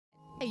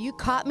You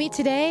caught me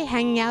today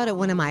hanging out at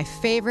one of my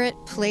favorite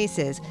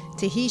places,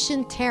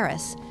 Tahitian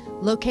Terrace,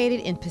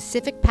 located in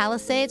Pacific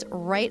Palisades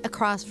right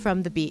across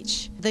from the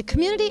beach. The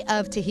community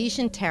of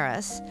Tahitian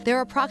Terrace, there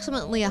are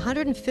approximately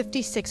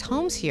 156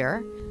 homes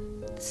here.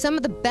 Some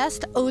of the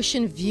best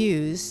ocean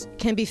views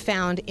can be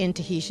found in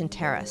Tahitian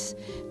Terrace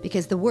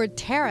because the word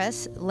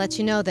terrace lets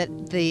you know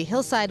that the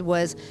hillside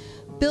was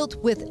built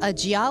with a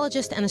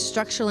geologist and a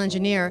structural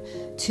engineer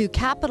to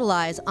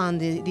capitalize on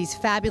these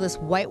fabulous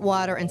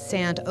whitewater and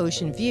sand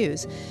ocean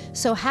views.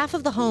 So half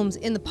of the homes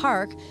in the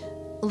park,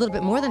 a little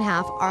bit more than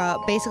half,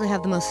 basically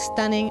have the most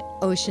stunning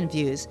ocean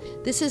views.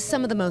 This is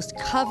some of the most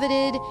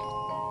coveted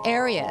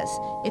areas.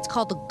 It's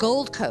called the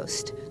Gold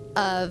Coast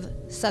of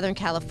Southern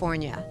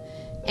California.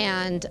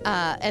 And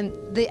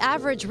the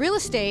average real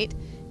estate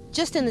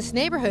just in this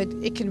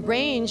neighborhood, it can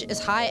range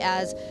as high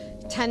as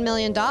 $10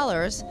 million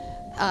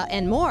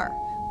and more.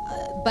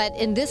 But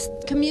in this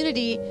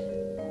community,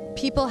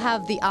 people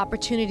have the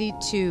opportunity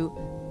to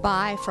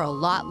buy for a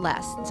lot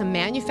less. It's a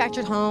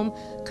manufactured home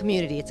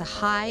community. It's a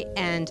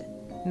high-end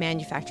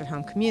manufactured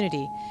home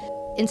community.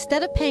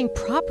 Instead of paying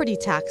property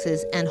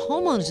taxes and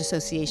homeowners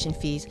association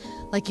fees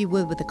like you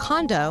would with a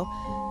condo,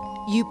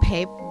 you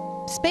pay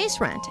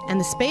space rent, and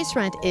the space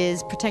rent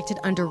is protected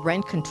under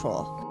rent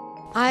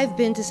control. I've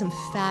been to some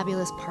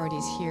fabulous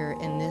parties here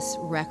in this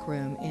rec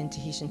room in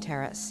Tahitian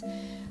Terrace.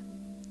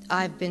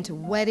 I've been to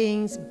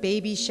weddings,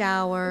 baby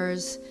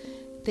showers.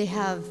 They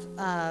have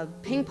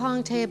ping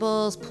pong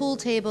tables, pool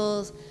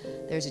tables.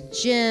 There's a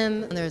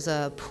gym, there's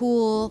a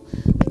pool,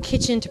 a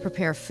kitchen to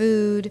prepare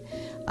food.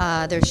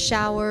 There's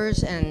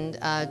showers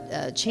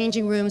and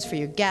changing rooms for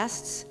your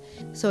guests.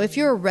 So if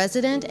you're a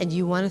resident and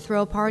you want to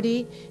throw a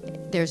party,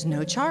 there's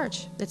no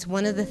charge. It's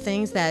one of the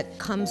things that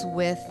comes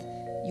with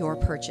your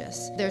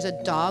purchase. There's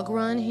a dog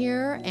run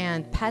here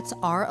and pets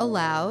are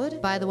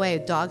allowed. By the way,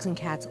 dogs and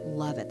cats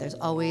love it. There's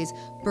always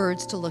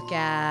birds to look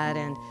at,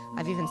 and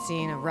I've even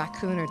seen a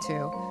raccoon or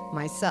two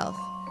myself.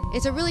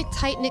 It's a really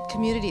tight-knit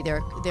community.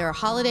 There are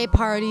holiday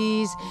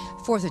parties,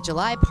 4th of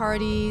July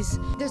parties.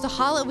 There's a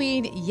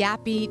Halloween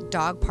yappy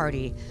dog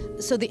party.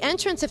 So the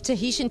entrance of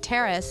Tahitian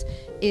Terrace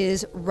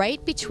is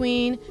right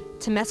between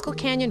Temescal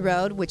Canyon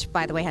Road, which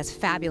by the way has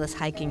fabulous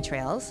hiking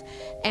trails,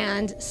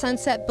 and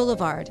Sunset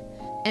Boulevard.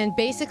 And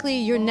basically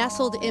you're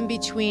nestled in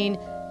between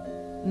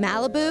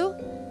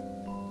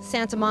Malibu,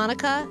 Santa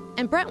Monica,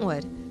 and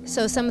Brentwood.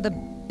 So some of the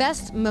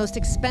best, most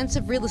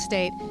expensive real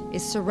estate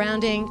is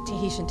surrounding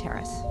Tahitian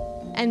Terrace.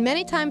 And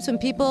many times when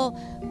people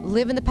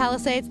live in the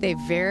Palisades, they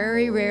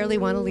very rarely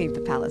want to leave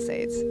the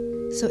Palisades.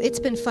 So it's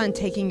been fun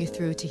taking you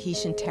through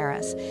Tahitian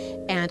Terrace,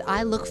 and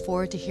I look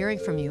forward to hearing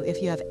from you.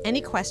 If you have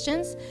any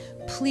questions,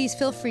 please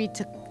feel free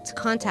to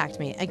contact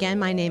me. Again,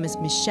 my name is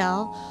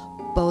Michelle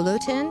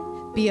Bolotin,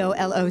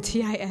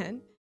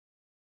 B-O-L-O-T-I-N.